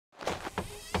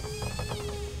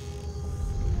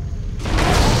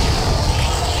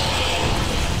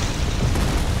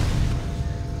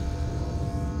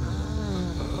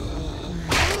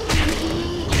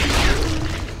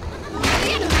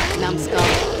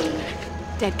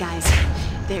Dead guys.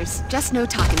 There's just no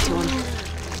talking to them.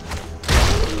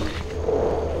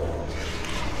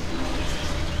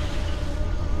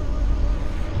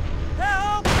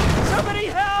 Help! Somebody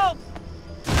help!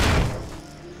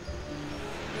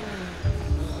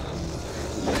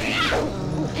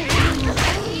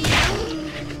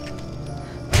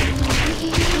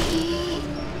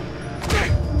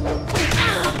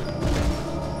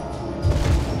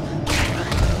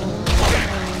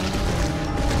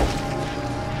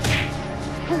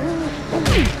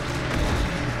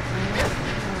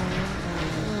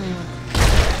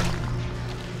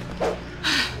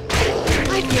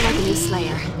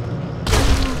 Slayer.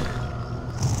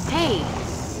 Hey,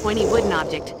 pointy wooden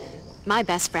object. My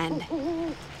best friend.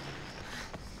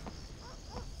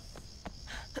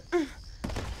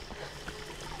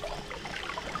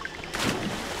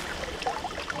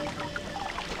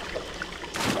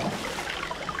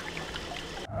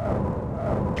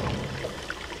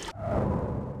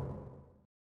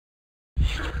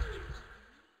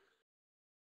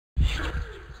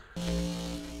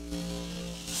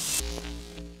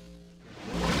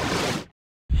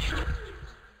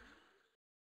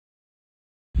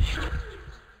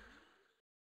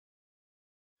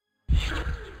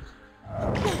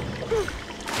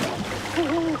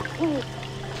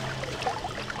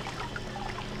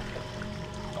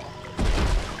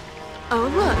 Oh,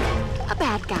 look. A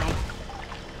bad guy.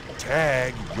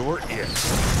 Tag, you're it.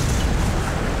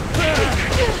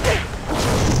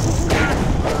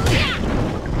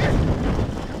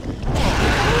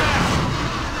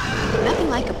 Nothing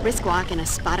like a brisk walk and a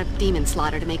spot of demon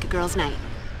slaughter to make a girl's night.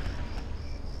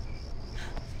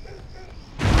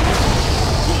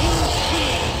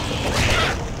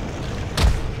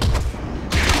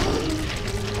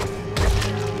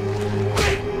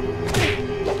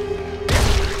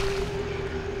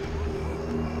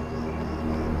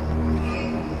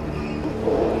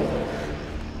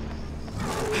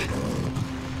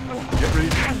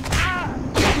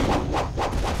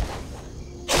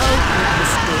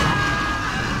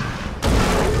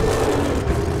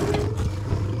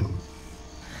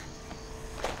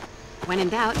 When in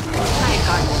doubt, try a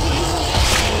garden.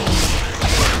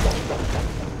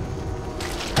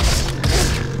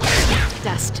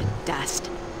 Dust to dust.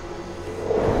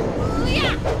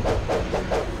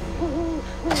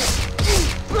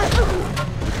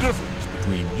 The difference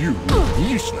between you and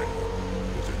me, Slayer,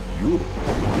 is that you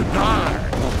die.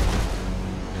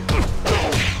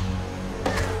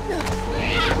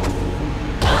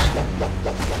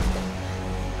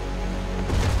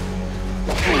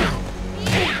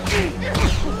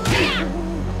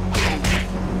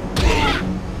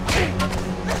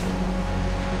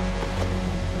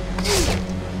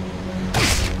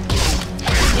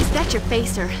 Your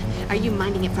face, or are you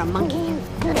minding it for a monkey?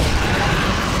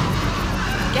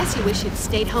 Guess you wish you'd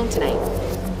stayed home tonight.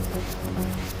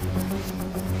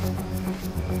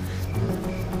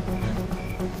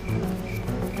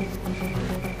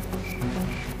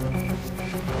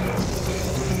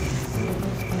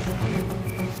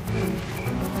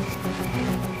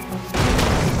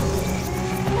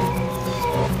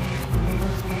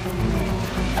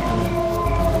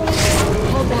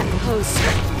 Hold that pose.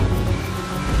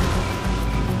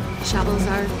 Shovels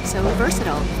are so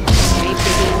versatile. Grave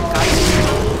digging,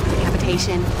 gardening,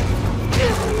 decapitation.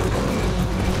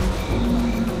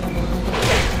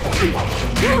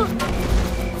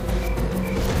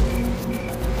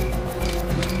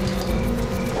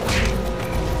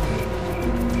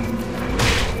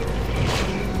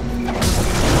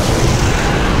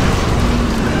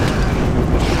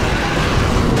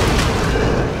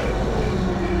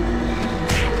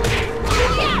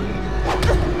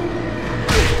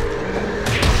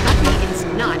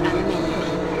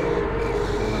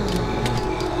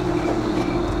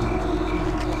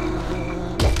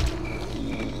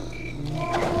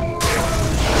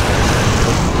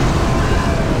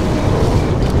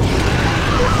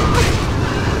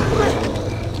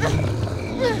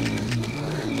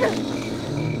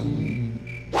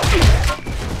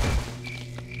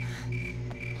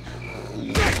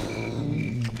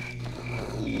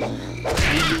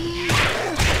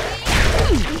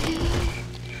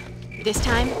 This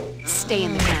time, stay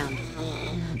in the ground.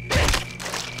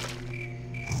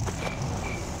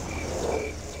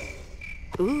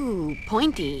 Ooh,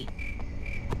 pointy.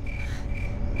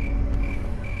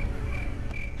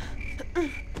 Hey,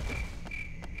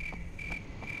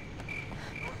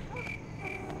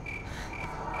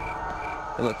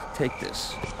 look, take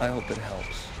this. I hope it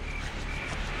helps.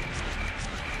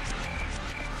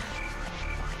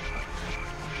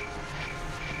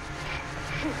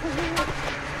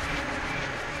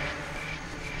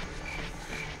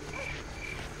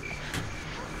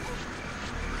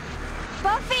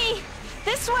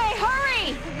 This way,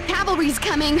 hurry! Cavalry's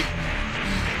coming! Don't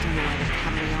know why the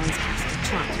cavalry always has to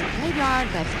trot to a graveyard,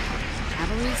 but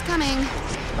cavalry's coming.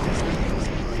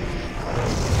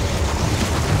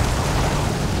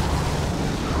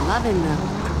 Loving the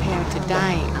prepared to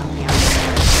die ambiance.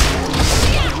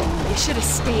 You should have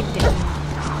stayed there.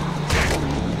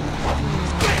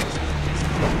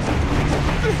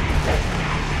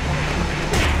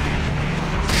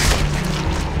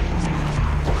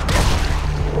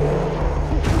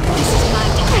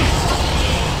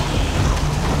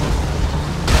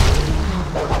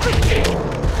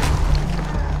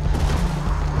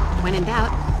 When in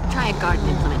doubt, try a garden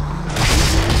implement.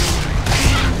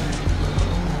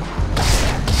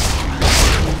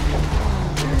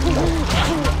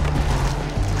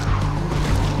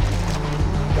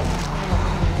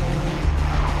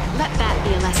 Let that be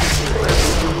a lesson to you.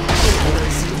 You know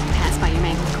those pass by your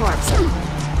mangled corpse.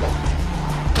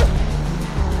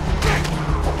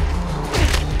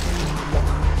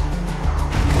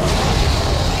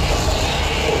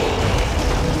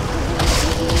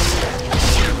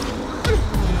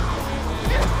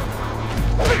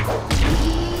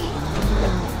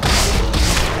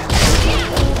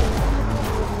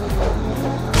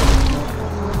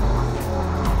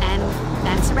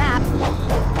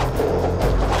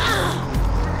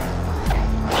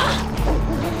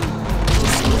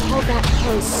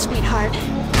 Sweetheart.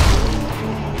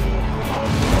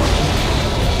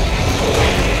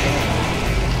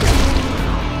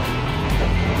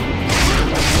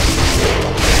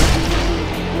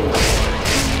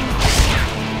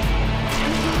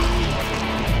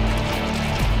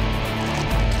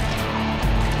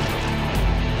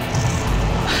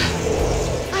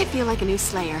 I feel like a new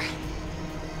Slayer.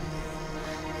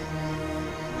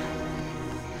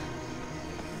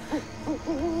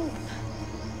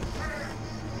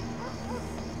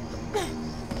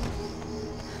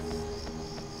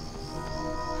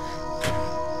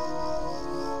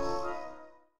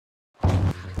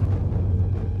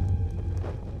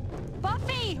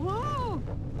 Buffy! Woo!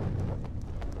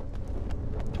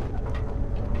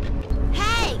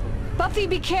 Hey! Buffy,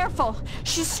 be careful.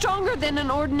 She's stronger than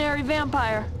an ordinary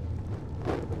vampire.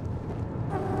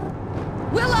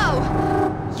 Willow!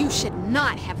 You should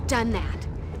not have done that.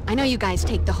 I know you guys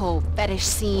take the whole fetish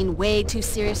scene way too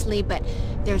seriously, but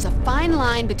there's a fine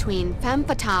line between femme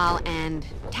fatale and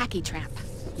tacky trap.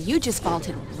 You just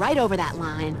vaulted right over that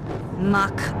line.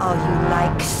 Mock all you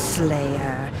like,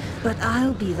 Slayer, but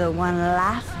I'll be the one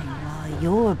laughing while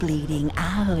you're bleeding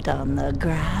out on the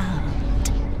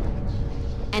ground.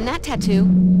 And that tattoo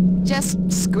just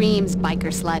screams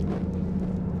biker slut.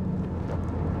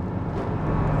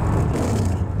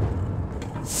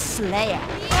 Slayer.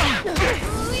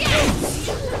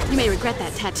 You may regret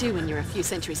that tattoo when you're a few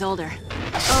centuries older.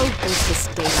 Oh, there's this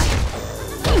daylight.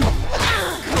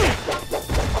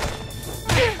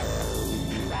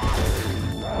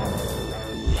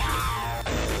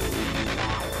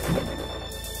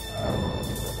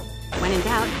 When in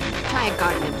doubt, try a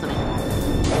garden implement.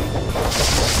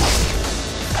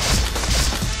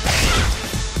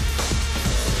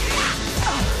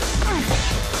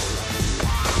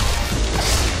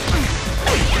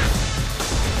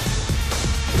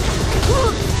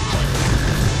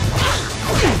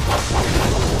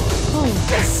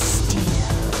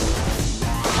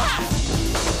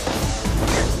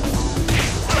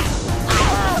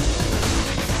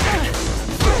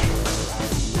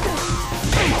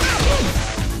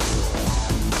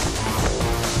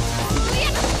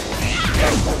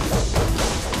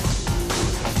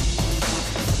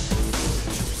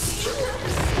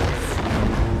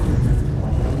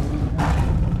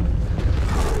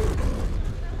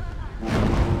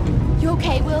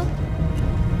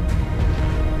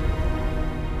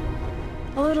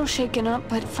 A little shaken up,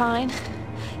 but fine.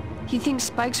 You think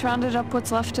Spike's rounded up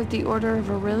what's left of the Order of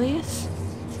Aurelius?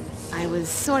 I was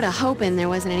sorta hoping there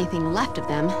wasn't anything left of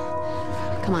them.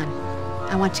 Come on,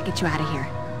 I want to get you out of here.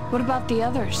 What about the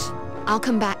others? I'll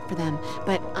come back for them,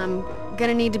 but I'm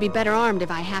gonna need to be better armed if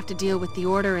I have to deal with the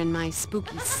Order and my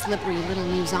spooky, slippery little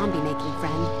new zombie-making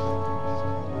friend.